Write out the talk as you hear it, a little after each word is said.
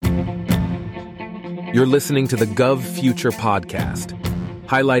You're listening to the Gov Future podcast,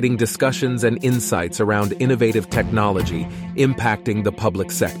 highlighting discussions and insights around innovative technology impacting the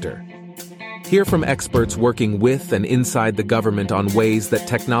public sector. Hear from experts working with and inside the government on ways that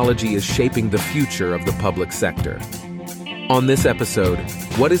technology is shaping the future of the public sector. On this episode,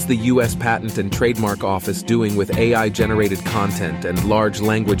 what is the U.S. Patent and Trademark Office doing with AI-generated content and large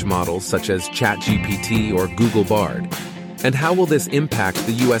language models such as ChatGPT or Google Bard? And how will this impact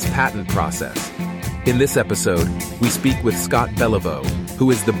the U.S. patent process? In this episode, we speak with Scott Beliveau,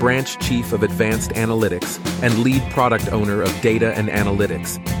 who is the Branch Chief of Advanced Analytics and Lead Product Owner of Data and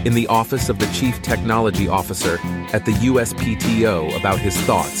Analytics in the Office of the Chief Technology Officer at the USPTO, about his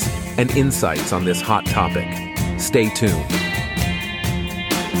thoughts and insights on this hot topic. Stay tuned.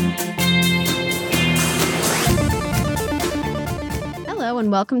 Hello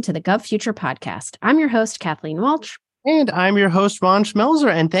and welcome to the Gov Future podcast. I'm your host, Kathleen Walsh. And I'm your host, Ron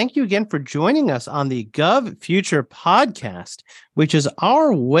Schmelzer. And thank you again for joining us on the Gov Future podcast, which is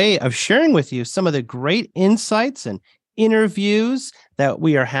our way of sharing with you some of the great insights and interviews that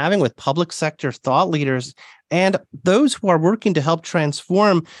we are having with public sector thought leaders and those who are working to help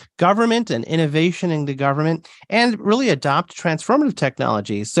transform government and innovation in the government and really adopt transformative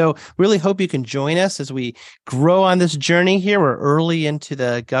technology. So really hope you can join us as we grow on this journey here. We're early into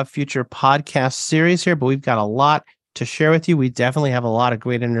the Gov Future podcast series here, but we've got a lot to share with you. We definitely have a lot of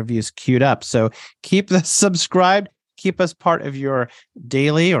great interviews queued up. So keep this subscribed. Keep us part of your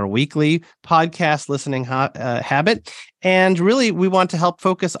daily or weekly podcast listening habit. And really, we want to help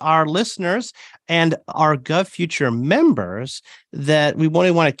focus our listeners and our Gov Future members that we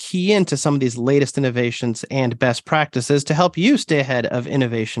want to key into some of these latest innovations and best practices to help you stay ahead of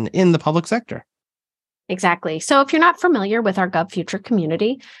innovation in the public sector. Exactly. So if you're not familiar with our Gov Future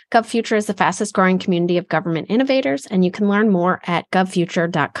community, Gov Future is the fastest growing community of government innovators, and you can learn more at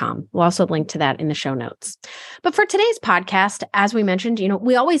govfuture.com. We'll also link to that in the show notes. But for today's podcast, as we mentioned,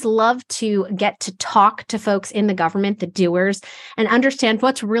 we always love to get to talk to folks in the government, the doers, and understand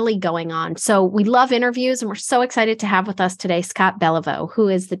what's really going on. So we love interviews, and we're so excited to have with us today Scott Beliveau, who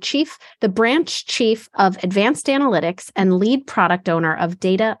is the Branch Chief of Advanced Analytics and Lead Product Owner of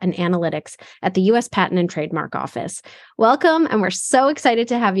Data and Analytics at the U.S. Patent and Trademark Office. Welcome, and we're so excited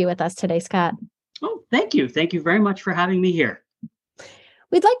to have you with us today, Scott. Oh, thank you. Thank you very much for having me here.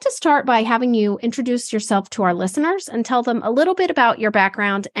 We'd like to start by having you introduce yourself to our listeners and tell them a little bit about your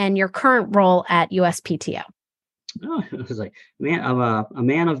background and your current role at USPTO. Oh, it was like, man, I'm a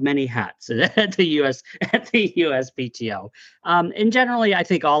man of many hats at the USPTO. And generally, I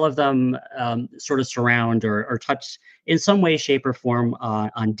think all of them sort of surround or touch in some way, shape, or form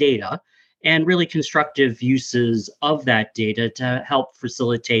on data, and really constructive uses of that data to help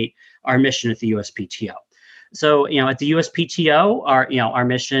facilitate our mission at the USPTO. So, at the USPTO, our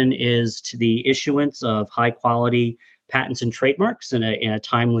mission is to the issuance of high quality patents and trademarks in a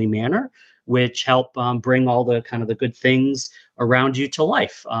timely manner, which help bring all the kind of the good things around you to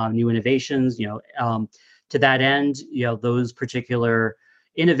life, new innovations. To that end, those particular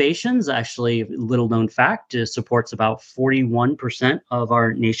innovations, actually, little known fact, supports about 41% of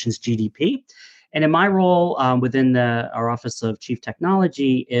our nation's GDP. And in my role within our Office of Chief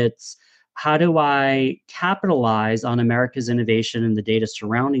Technology, it's how do I capitalize on America's innovation and the data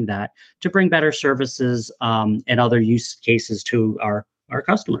surrounding that to bring better services and other use cases to our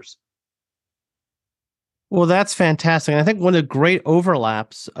customers. Well, that's fantastic. And I think one of the great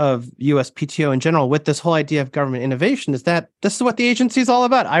overlaps of USPTO in general with this whole idea of government innovation is that this is what the agency is all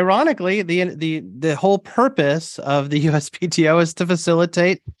about. Ironically, the whole purpose of the USPTO is to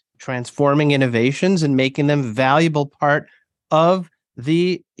facilitate transforming innovations and making them valuable part of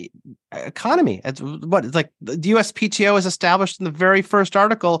the economy. It's like the USPTO is established in the very first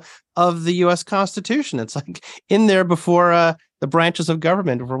article of the U.S. Constitution. It's like in there before the branches of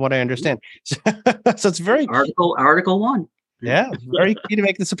government, from what I understand. So it's very Article 1. Yeah, very key to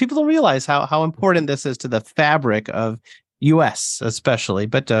make this so people don't realize how important this is to the fabric of U.S. especially,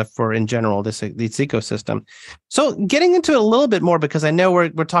 but for in general this ecosystem. So getting into it a little bit more, because I know we're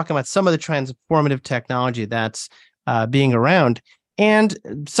talking about some of the transformative technology that's being around.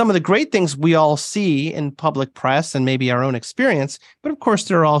 And some of the great things we all see in public press and maybe our own experience, but of course,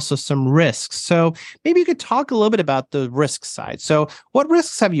 there are also some risks. So maybe you could talk a little bit about the risk side. So what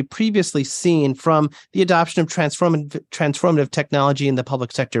risks have you previously seen from the adoption of transformative technology in the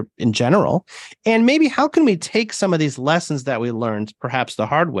public sector in general? And maybe how can we take some of these lessons that we learned, perhaps the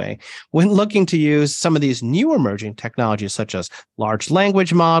hard way, when looking to use some of these new emerging technologies, such as large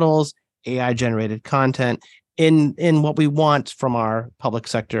language models, AI-generated content, in what we want from our public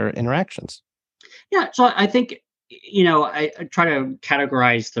sector interactions? Yeah, so I think I try to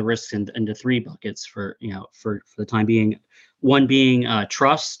categorize the risks into three buckets for the time being. One being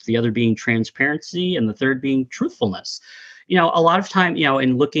trust, the other being transparency, and the third being truthfulness. A lot of time,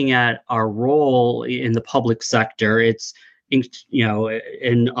 in looking at our role in the public sector, it's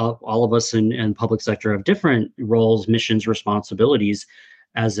in all of us in public sector have different roles, missions, responsibilities,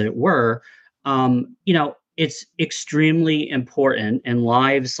 as it were. It's extremely important, and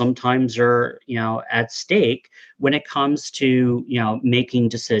lives sometimes are at stake when it comes to making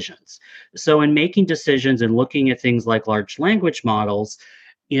decisions. So in making decisions and looking at things like large language models,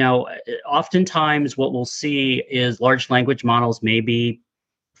 oftentimes what we'll see is large language models may be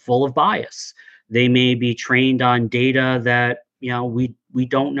full of bias. They may be trained on data that we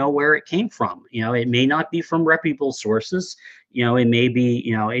don't know where it came from. It may not be from reputable sources. It may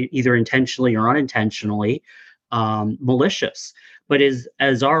be either intentionally or unintentionally malicious. But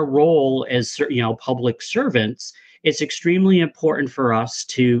as our role as public servants, it's extremely important for us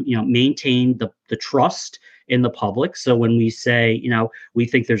to maintain the trust in the public. So when we say we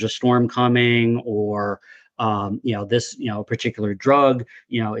think there's a storm coming, or this particular drug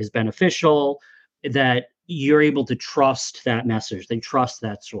is beneficial, that you're able to trust that message. They trust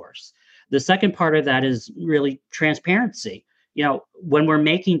that source. The second part of that is really transparency. When we're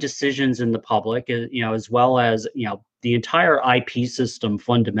making decisions in the public, as well as the entire IP system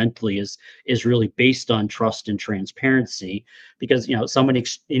fundamentally is really based on trust and transparency, because someone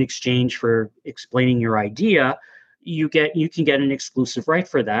in exchange for explaining your idea, you can get an exclusive right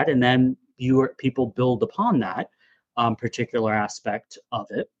for that, and then people build upon that particular aspect of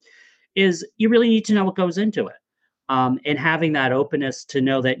it. Is you really need to know what goes into it, and having that openness to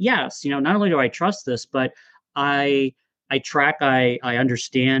know that yes, not only do I trust this, but I I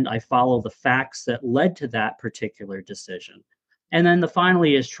understand, I follow the facts that led to that particular decision. And then the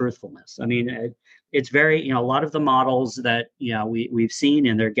finally is truthfulness. I mean, it's very, a lot of the models that, we've seen,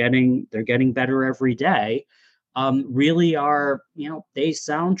 and they're getting better every day, really are, they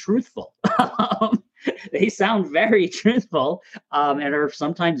sound truthful. They sound very truthful, and are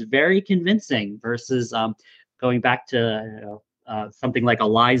sometimes very convincing versus going back to something like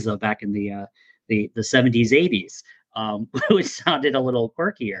Eliza back in the 70s, 80s, which sounded a little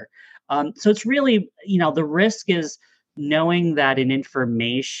quirkier. So it's really, the risk is knowing that an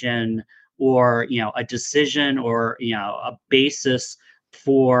information, or a decision, or a basis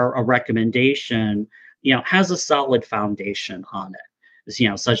for a recommendation, has a solid foundation on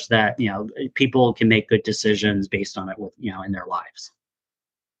it, such that people can make good decisions based on it with in their lives.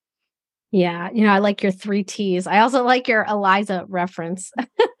 Yeah, I like your three T's. I also like your Eliza reference.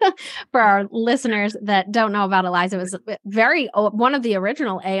 For our listeners that don't know about Eliza, it was one of the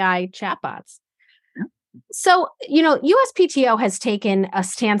original AI chatbots. So, USPTO has taken a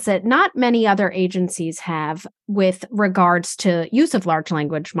stance that not many other agencies have with regards to use of large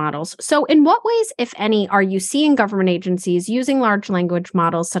language models. So, in what ways, if any, are you seeing government agencies using large language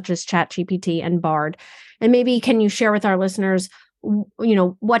models such as ChatGPT and Bard? And maybe can you share with our listeners,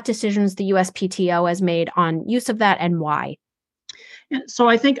 what decisions the USPTO has made on use of that and why? So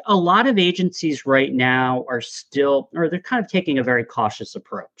I think a lot of agencies right now are still, or they're kind of taking a very cautious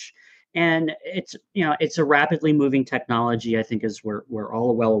approach. And it's a rapidly moving technology, I think, as we're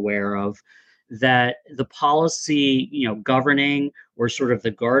all well aware of, that the policy, governing, or sort of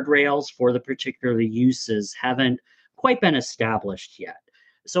the guardrails for the particular uses haven't quite been established yet.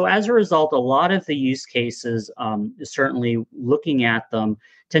 So as a result, a lot of the use cases, certainly looking at them,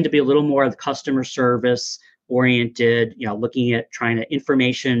 tend to be a little more of the customer service oriented, looking at trying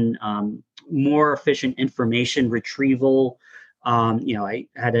to more efficient information retrieval. I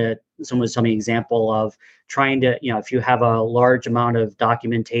had someone was telling me an example of trying to, if you have a large amount of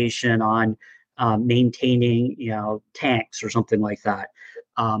documentation on maintaining, tanks or something like that,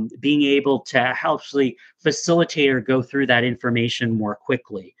 being able to helpfully facilitate or go through that information more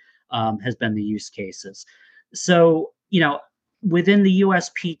quickly has been the use cases. So, within the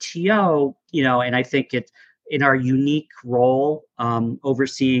USPTO, and I think it's in our unique role,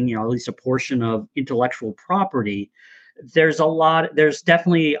 overseeing, at least a portion of intellectual property, there's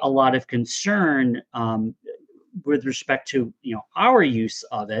definitely a lot of concern with respect to, our use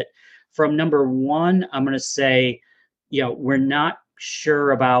of it. From number one, I'm going to say, we're not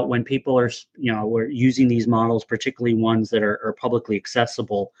sure about when people are, we're using these models, particularly ones that are publicly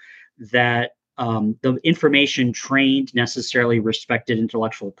accessible, that the information trained necessarily respected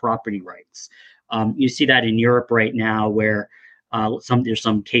intellectual property rights. You see that in Europe right now, where there's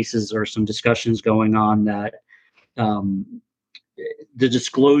some cases or some discussions going on that the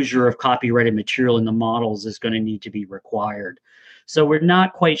disclosure of copyrighted material in the models is going to need to be required. So we're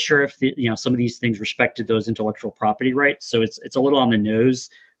not quite sure if some of these things respected those intellectual property rights. So it's a little on the nose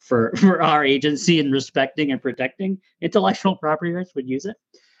for our agency in respecting and protecting intellectual property rights would use it.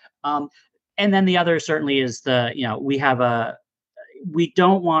 Um, and then the other certainly is we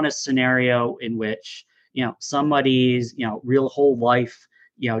don't want a scenario in which somebody's real whole life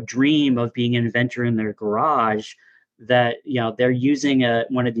dream of being an inventor in their garage, that they're using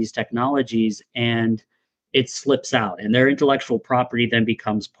one of these technologies and it slips out and their intellectual property then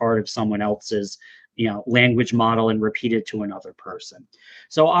becomes part of someone else's language model and repeated to another person.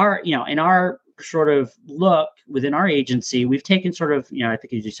 So in our sort of look within our agency, we've taken sort of I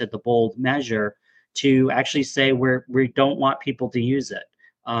think as you said, the bold measure to actually say we don't want people to use it.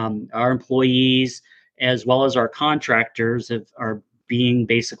 Our employees, as well as our contractors, have been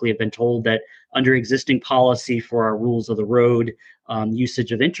told that under existing policy for our rules of the road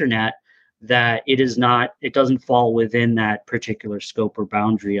usage of internet, that it doesn't fall within that particular scope or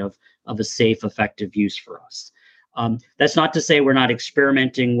boundary of a safe, effective use for us. That's not to say we're not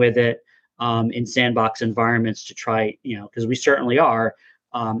experimenting with it in sandbox environments to try, because we certainly are.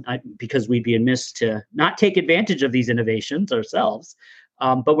 Because we'd be amiss to not take advantage of these innovations ourselves.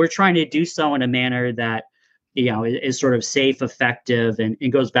 But we're trying to do so in a manner that, is sort of safe, effective, and it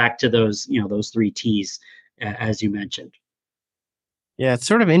goes back to those 3 T's, as you mentioned. Yeah, it's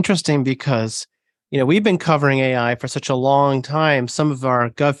sort of interesting because, we've been covering AI for such a long time. Some of our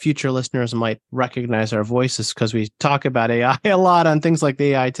GovFuture listeners might recognize our voices because we talk about AI a lot on things like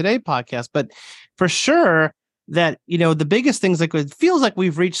the AI Today podcast. But for sure, that the biggest things, like, it feels like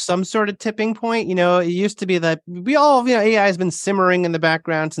we've reached some sort of tipping point. It used to be that we all AI has been simmering in the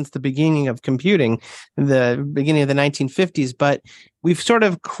background since the beginning of computing, in the beginning of the 1950s, but we've sort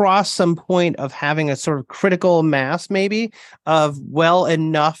of crossed some point of having a sort of critical mass, maybe, of well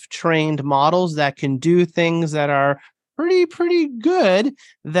enough trained models that can do things that are pretty good,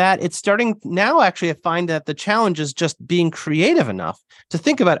 that it's starting now actually to find that the challenge is just being creative enough to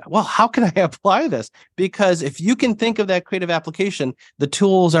think about, well, how can I apply this? Because if you can think of that creative application, the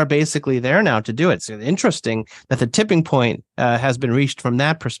tools are basically there now to do it. So interesting that the tipping point has been reached from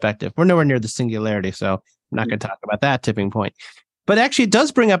that perspective. We're nowhere near the singularity, so I'm not going to talk about that tipping point. But actually, it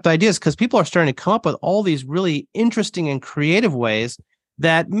does bring up the ideas, because people are starting to come up with all these really interesting and creative ways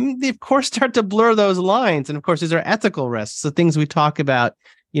that they, of course, start to blur those lines. And of course, these are ethical risks, the things we talk about,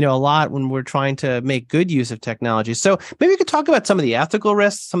 a lot when we're trying to make good use of technology. So maybe we could talk about some of the ethical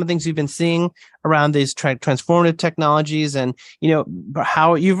risks, some of the things you've been seeing around these transformative technologies, and,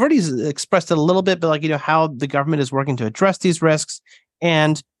 how you've already expressed it a little bit, but how the government is working to address these risks,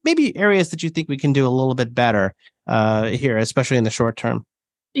 and maybe areas that you think we can do a little bit better here, especially in the short term.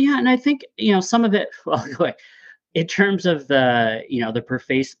 Yeah, and I think some of it. Well, in terms of the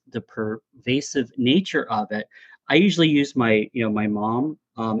pervasive nature of it, I usually use my mom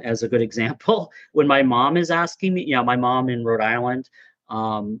as a good example. When my mom is asking me, my mom in Rhode Island,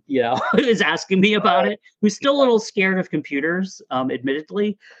 is asking me about it, who's still a little scared of computers,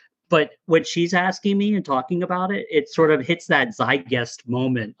 admittedly. But when she's asking me and talking about it, it sort of hits that zeitgeist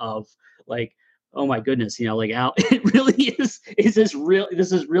moment of like, oh my goodness, Al, it really is this real?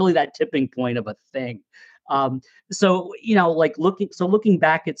 This is really that tipping point of a thing. So, looking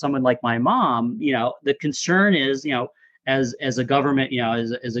back at someone like my mom, the concern is, as a government,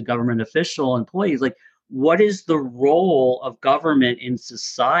 as a government official employee, like, what is the role of government in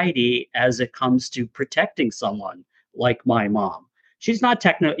society as it comes to protecting someone like my mom? She's not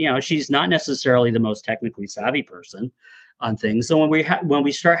she's not necessarily the most technically savvy person on things. So when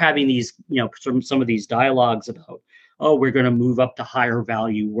we start having these, some of these dialogues about, oh, we're going to move up to higher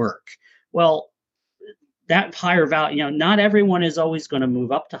value work. Well, that higher value, not everyone is always going to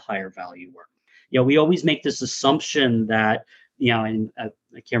move up to higher value work. We always make this assumption that, and I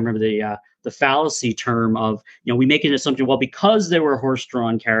can't remember the fallacy term of, we make an assumption, well, because there were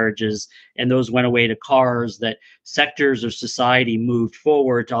horse-drawn carriages and those went away to cars, that sectors of society moved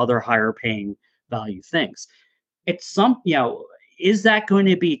forward to other higher paying value things. It's is that going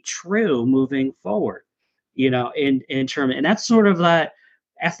to be true moving forward? In term, and that's sort of that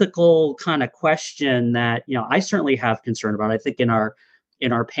ethical kind of question that I certainly have concern about. I think in our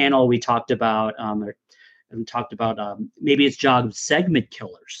panel we talked about maybe it's job segment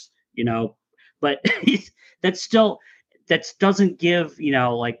killers, but that doesn't give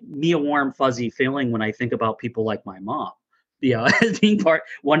like me a warm fuzzy feeling when I think about people like my mom, as being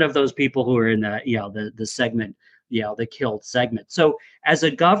one of those people who are in the segment, the killed segment. So as a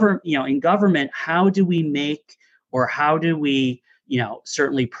government, in government, how do we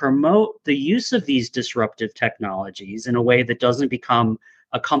certainly promote the use of these disruptive technologies in a way that doesn't become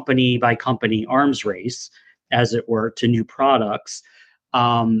a company by company arms race, as it were, to new products,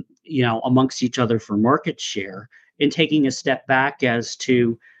 amongst each other for market share, and taking a step back as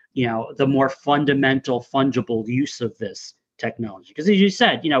to, the more fundamental fungible use of this technology. Because as you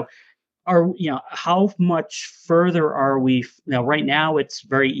said, how much further are we now? Right now, it's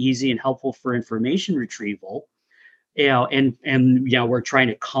very easy and helpful for information retrieval, and we're trying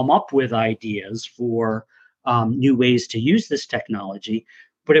to come up with ideas for new ways to use this technology.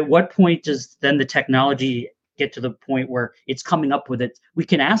 But at what point does then the technology get to the point where it's coming up with it? We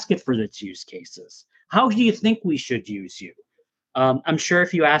can ask it for its use cases. How do you think we should use you? I'm sure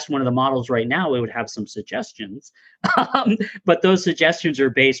if you asked one of the models right now, it would have some suggestions, but those suggestions are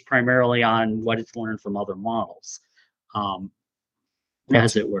based primarily on what it's learned from other models,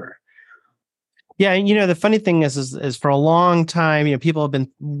 as it were. Yeah, the funny thing is for a long time, people have been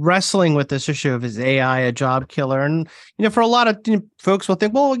wrestling with this issue of, is AI a job killer? And for a lot of folks will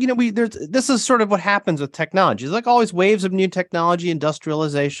think, well, this is sort of what happens with technology. There's like always waves of new technology,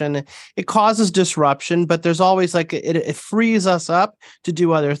 industrialization. It causes disruption, but there's always it frees us up to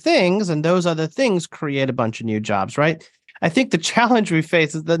do other things, and those other things create a bunch of new jobs, right? I think the challenge we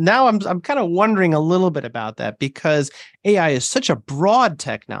face is that now I'm kind of wondering a little bit about that, because AI is such a broad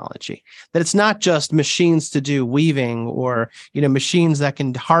technology that it's not just machines to do weaving or, machines that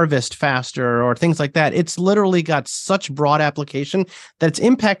can harvest faster or things like that. It's literally got such broad application that it's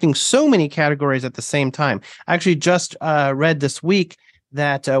impacting so many categories at the same time. I actually just read this week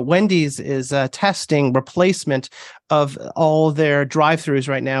that Wendy's is testing replacement of all their drive-thrus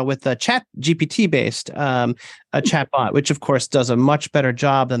right now with a chat GPT-based a chatbot, which of course does a much better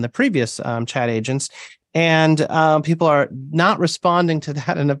job than the previous chat agents. And people are not responding to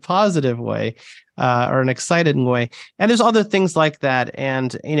that in a positive way or an excited way. And there's other things like that.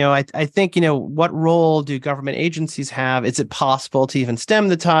 And, I think, what role do government agencies have? Is it possible to even stem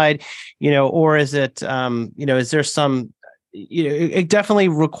the tide, or is it, is there some, it definitely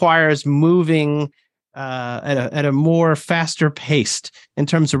requires moving at a more faster pace in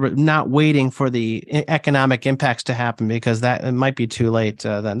terms of not waiting for the economic impacts to happen, because that it might be too late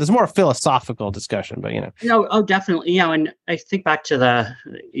then. There's more philosophical discussion, but Oh, definitely. And I think back to the,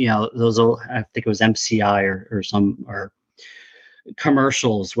 those old, I think it was MCI or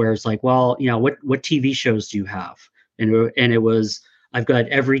commercials where it's like, well, what TV shows do you have? And it was, I've got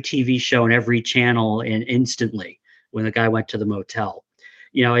every TV show and every channel, and instantly when the guy went to the motel.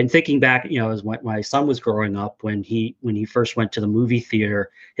 And thinking back, as when my son was growing up, when he first went to the movie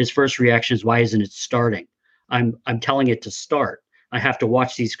theater, his first reaction is, why isn't it starting? I'm telling it to start. I have to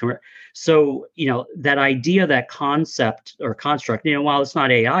watch these. So, that idea, that concept or construct, while it's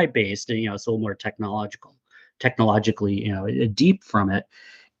not AI based, and, it's a little more technologically, deep from it.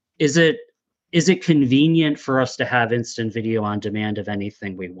 Is it convenient for us to have instant video on demand of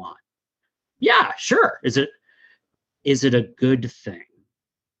anything we want? Yeah, sure. Is it a good thing?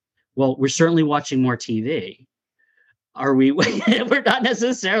 Well, we're certainly watching more TV. Are we? We're not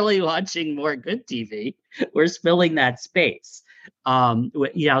necessarily watching more good TV. We're filling that space.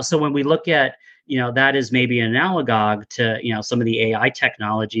 So when we look at, that is maybe an analog to, some of the AI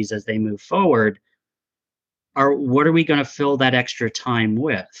technologies as they move forward, what are we going to fill that extra time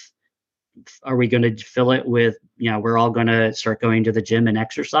with? Are we going to fill it with, we're all going to start going to the gym and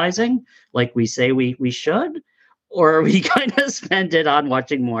exercising like we say we should? Or are we going to spend it on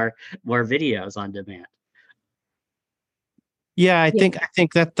watching more videos on demand? Yeah, I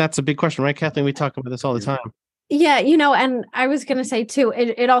think that's a big question, right, Kathleen? We talk about this all the time. Yeah, and I was going to say too,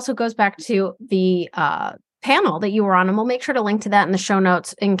 it also goes back to the panel that you were on, and we'll make sure to link to that in the show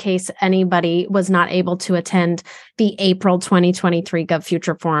notes in case anybody was not able to attend the April 2023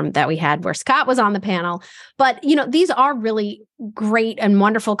 GovFuture Forum that we had, where Scott was on the panel. But, these are really great and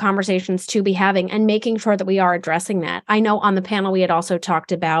wonderful conversations to be having, and making sure that we are addressing that. I know on the panel, we had also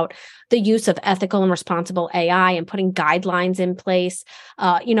talked about the use of ethical and responsible AI and putting guidelines in place.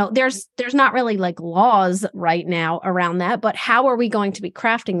 There's not really like laws right now around that, but how are we going to be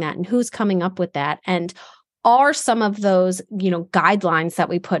crafting that, and who's coming up with that? And are some of those, guidelines that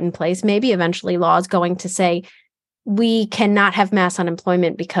we put in place, maybe eventually laws, going to say we cannot have mass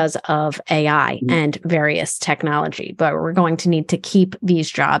unemployment because of AI and various technology, but we're going to need to keep these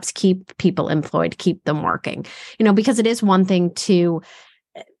jobs, keep people employed, keep them working, because it is one thing to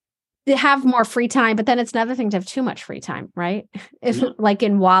have more free time, but then it's another thing to have too much free time, right? If like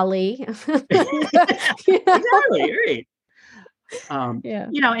in WALL-E. Exactly, right.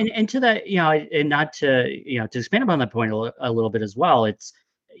 And to that, and not to, to expand upon that point a little bit as well, it's,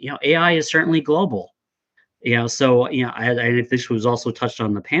 AI is certainly global, so, I this was also touched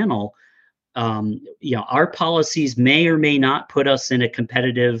on the panel, our policies may or may not put us in a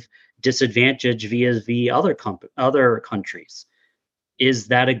competitive disadvantage vis-a-vis other countries. Is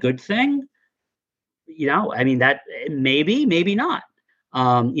that a good thing? I mean, that maybe not.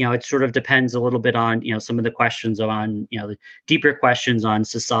 It sort of depends a little bit on, some of the questions on, the deeper questions on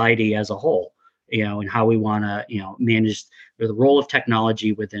society as a whole, and how we want to, manage the role of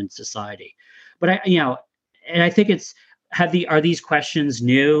technology within society. But and I think are these questions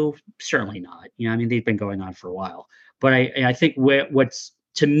new? Certainly not. I mean, they've been going on for a while. But I think what's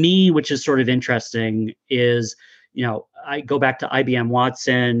to me, which is sort of interesting, is I go back to IBM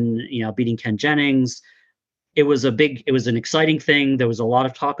Watson, beating Ken Jennings. It was an exciting thing. There was a lot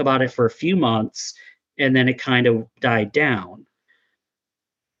of talk about it for a few months, and then it kind of died down.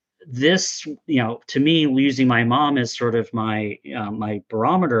 This, to me, using my mom as sort of my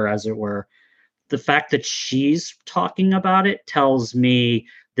barometer, as it were, the fact that she's talking about it tells me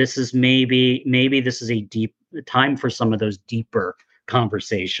this is maybe this is a deep time for some of those deeper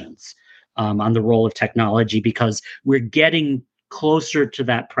conversations on the role of technology, because we're getting closer to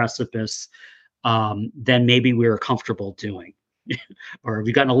that precipice than maybe we were comfortable doing, or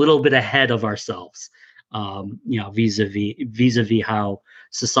we've gotten a little bit ahead of ourselves, vis-a-vis how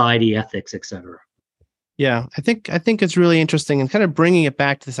society, ethics, etc. Yeah, I think it's really interesting, and kind of bringing it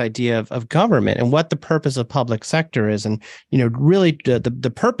back to this idea of government and what the purpose of public sector is, and really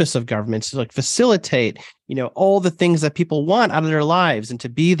the purpose of government is to like facilitate all the things that people want out of their lives and to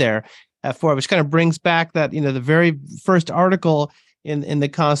be there for, which kind of brings back that the very first article in the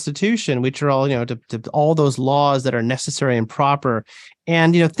Constitution, which are all to all those laws that are necessary and proper.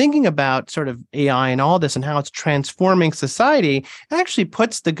 And thinking about sort of AI and all this and how it's transforming society, it actually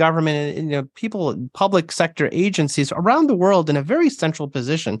puts the government and people, public sector agencies around the world in a very central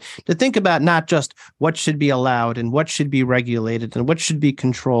position to think about not just what should be allowed and what should be regulated and what should be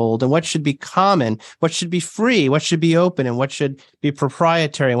controlled and what should be common, what should be free, what should be open, and what should be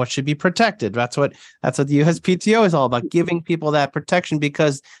proprietary and what should be protected. That's what the USPTO is all about, giving people that protection,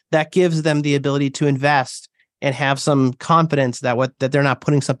 because that gives them the ability to invest and have some confidence that they're not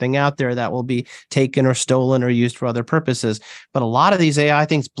putting something out there that will be taken or stolen or used for other purposes. But a lot of these AI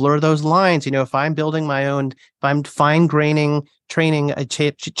things blur those lines. If I'm building my own, if I'm training a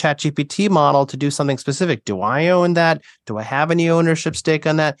ChatGPT model to do something specific, do I own that? Do I have any ownership stake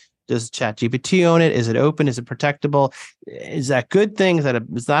on that? Does ChatGPT own it? Is it open? Is it protectable? Is that a good thing? Is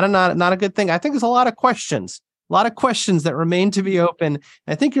that not a good thing? I think there's a lot of questions. A lot of questions that remain to be open.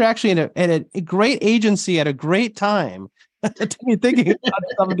 I think you're actually in a great agency at a great time to be thinking about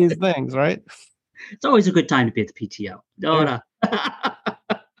some of these things, right? It's always a good time to be at the PTO.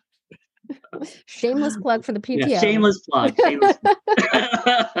 Shameless plug for the PTO. Yeah, shameless plug.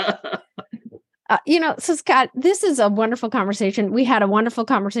 So Scott, this is a wonderful conversation. We had a wonderful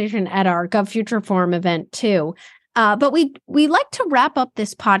conversation at our GovFuture Forum event too. But we like to wrap up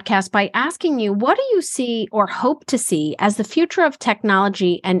this podcast by asking you, what do you see or hope to see as the future of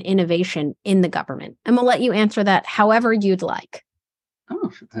technology and innovation in the government? And we'll let you answer that however you'd like.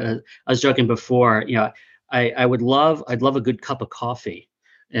 I was joking before, I'd love a good cup of coffee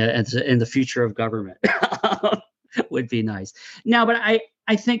in the future of government. Would be nice. Now, but I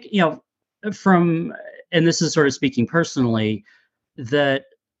think, and this is sort of speaking personally, that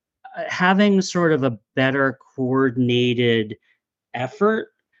having sort of a better coordinated effort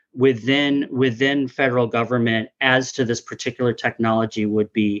within federal government as to this particular technology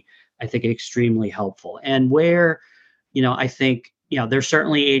would be, I think, extremely helpful. And where, I think, there's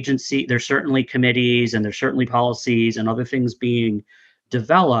certainly committees, and there's certainly policies and other things being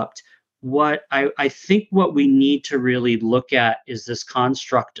developed. What I think what we need to really look at is this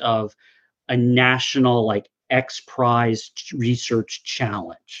construct of a national, like, X Prize research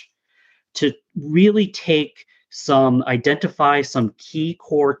challenge, to really identify some key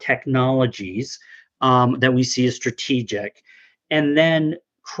core technologies that we see as strategic, and then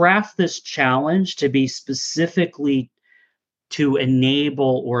craft this challenge to be specifically to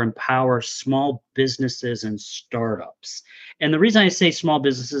enable or empower small businesses and startups. And the reason I say small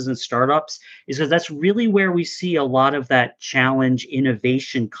businesses and startups is because that's really where we see a lot of that challenge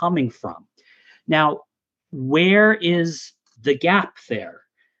innovation coming from. Now, where is the gap there?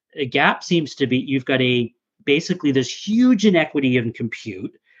 A gap seems to be, you've got basically this huge inequity in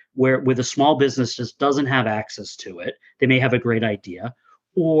compute with a small business just doesn't have access to it. They may have a great idea,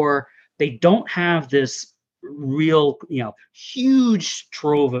 or they don't have this real,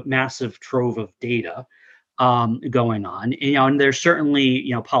 massive trove of data going on. And there's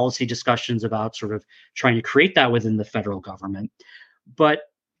certainly, policy discussions about sort of trying to create that within the federal government. But,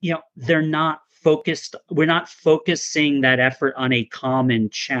 they're not focused. We're not focusing that effort on a common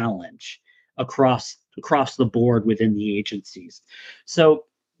challenge across the board within the agencies. So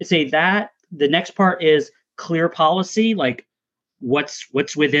say that the next part is clear policy, like what's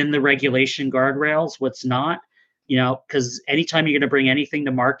within the regulation guardrails, what's not, because anytime you're going to bring anything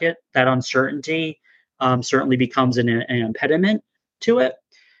to market, that uncertainty certainly becomes an impediment to it.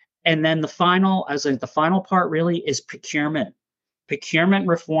 And then the final part really is procurement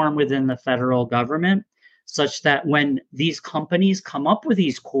reform within the federal government, such that when these companies come up with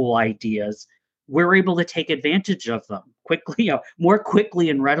these cool ideas, we're able to take advantage of them quickly, more quickly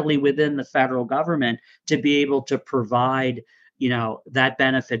and readily within the federal government to be able to provide, that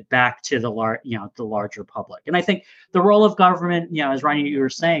benefit back to the larger public. And I think the role of government, as Ryan, you were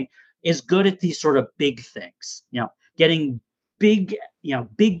saying, is good at these sort of big things, getting big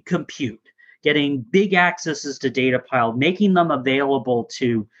compute, getting big accesses to data pile, making them available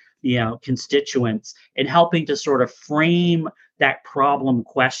to, constituents, and helping to sort of frame that problem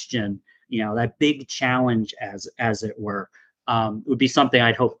question, that big challenge as it were, would be something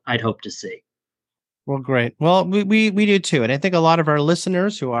I'd hope to see. Well, great. Well, we do too. And I think a lot of our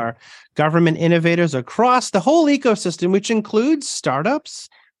listeners who are government innovators across the whole ecosystem, which includes startups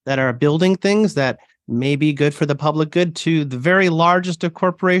that are building things that may be good for the public good, to the very largest of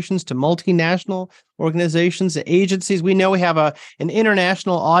corporations, to multinational organizations, agencies. We know we have an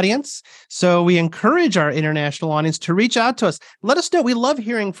international audience, so we encourage our international audience to reach out to us. Let us know. We love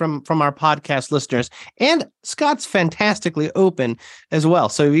hearing from our podcast listeners. And Scott's fantastically open as well.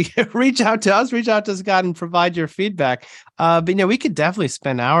 So you reach out to us, reach out to Scott, and provide your feedback. But we could definitely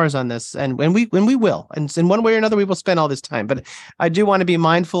spend hours on this, and when we will, and in one way or another, we will spend all this time. But I do want to be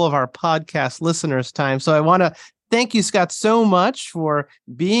mindful of our podcast listeners' time. So I want to thank you, Scott, so much for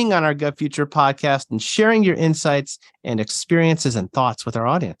being on our GovFuture podcast and sharing your insights and experiences and thoughts with our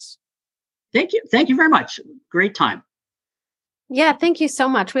audience. Thank you. Thank you very much. Great time. Yeah, thank you so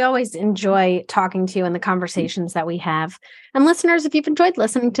much. We always enjoy talking to you and the conversations that we have. And listeners, if you've enjoyed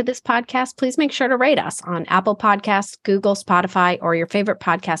listening to this podcast, please make sure to rate us on Apple Podcasts, Google, Spotify, or your favorite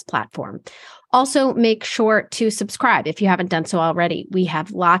podcast platform. Also, make sure to subscribe if you haven't done so already. We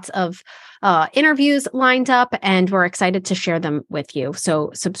have lots of interviews lined up, and we're excited to share them with you.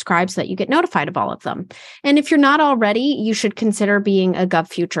 So subscribe so that you get notified of all of them. And if you're not already, you should consider being a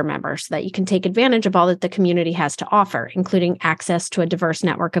GovFuture member so that you can take advantage of all that the community has to offer, including access to a diverse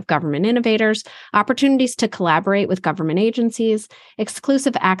network of government innovators, opportunities to collaborate with government agencies,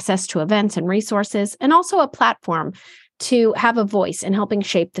 exclusive access to events and resources, and also a platform to have a voice in helping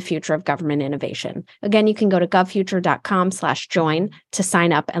shape the future of government innovation. Again, you can go to govfuture.com/join to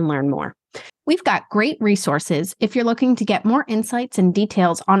sign up and learn more. We've got great resources if you're looking to get more insights and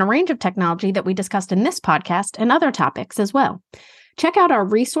details on a range of technology that we discussed in this podcast and other topics as well. Check out our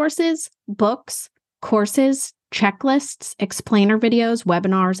resources, books, courses, checklists, explainer videos,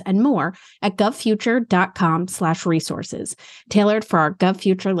 webinars, and more at govfuture.com/resources, tailored for our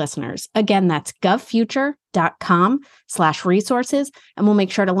GovFuture listeners. Again, that's govfuture.com/resources, and we'll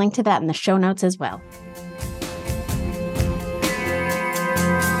make sure to link to that in the show notes as well.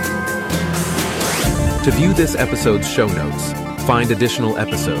 To view this episode's show notes, find additional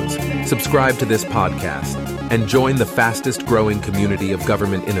episodes, subscribe to this podcast, and join the fastest growing community of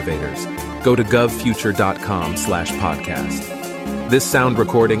government innovators, go to govfuture.com/podcast. This sound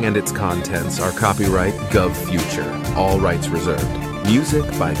recording and its contents are copyright GovFuture, all rights reserved. Music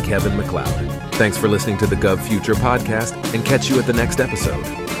by Kevin MacLeod. Thanks for listening to the GovFuture podcast, and catch you at the next episode.